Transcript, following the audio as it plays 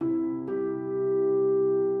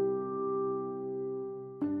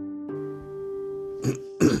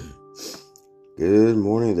Good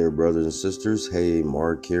morning there, brothers and sisters. Hey,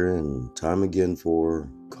 Mark here, and time again for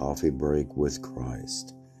Coffee Break with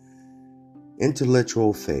Christ.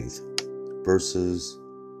 Intellectual faith versus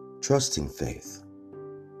trusting faith.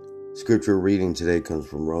 Scripture reading today comes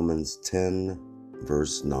from Romans 10,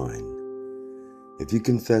 verse 9. If you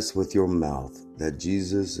confess with your mouth that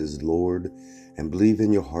Jesus is Lord and believe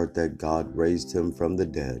in your heart that God raised him from the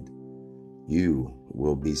dead, you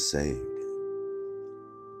will be saved.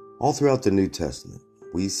 All throughout the New Testament,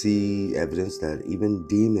 we see evidence that even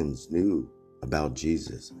demons knew about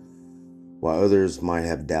Jesus. While others might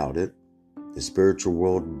have doubted, the spiritual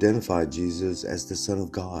world identified Jesus as the Son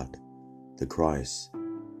of God, the Christ,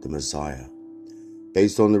 the Messiah.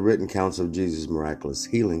 Based on the written accounts of Jesus' miraculous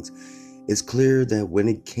healings, it's clear that when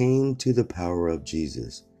it came to the power of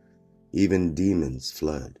Jesus, even demons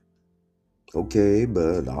fled. Okay,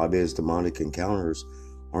 but obvious demonic encounters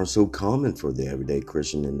aren't so common for the everyday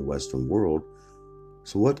Christian in the Western world.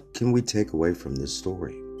 So what can we take away from this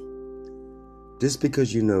story? Just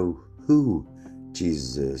because you know who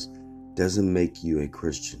Jesus is doesn't make you a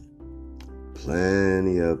Christian.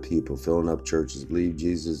 Plenty of people filling up churches believe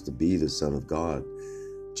Jesus to be the Son of God,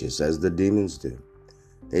 just as the demons do.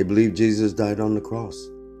 They believe Jesus died on the cross.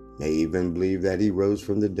 They even believe that he rose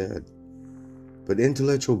from the dead. But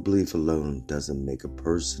intellectual belief alone doesn't make a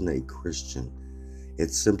person a Christian.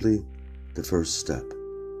 It's simply the first step.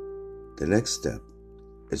 The next step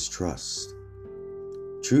is trust.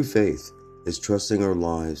 True faith is trusting our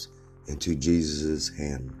lives into Jesus'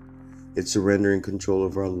 hand. It's surrendering control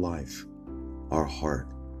of our life, our heart,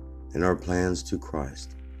 and our plans to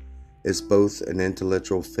Christ. It's both an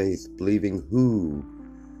intellectual faith, believing who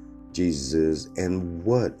Jesus is and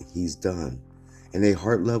what he's done, and a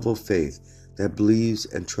heart-level faith that believes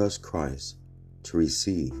and trusts Christ to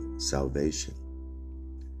receive salvation.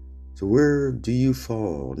 So where do you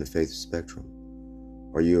fall on the faith spectrum?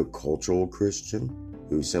 Are you a cultural Christian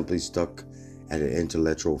who's simply stuck at an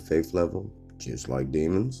intellectual faith level, just like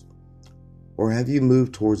demons? Or have you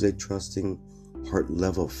moved towards a trusting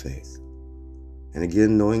heart-level faith? And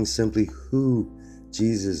again, knowing simply who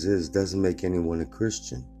Jesus is doesn't make anyone a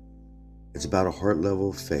Christian. It's about a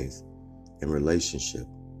heart-level faith and relationship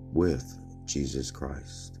with Jesus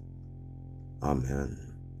Christ. Amen.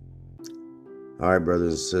 All right,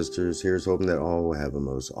 brothers and sisters, here's hoping that all will have a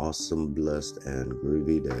most awesome, blessed, and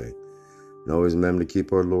groovy day. And always remember to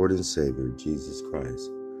keep our Lord and Savior, Jesus Christ,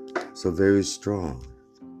 so very strong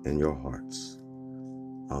in your hearts.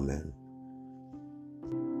 Amen.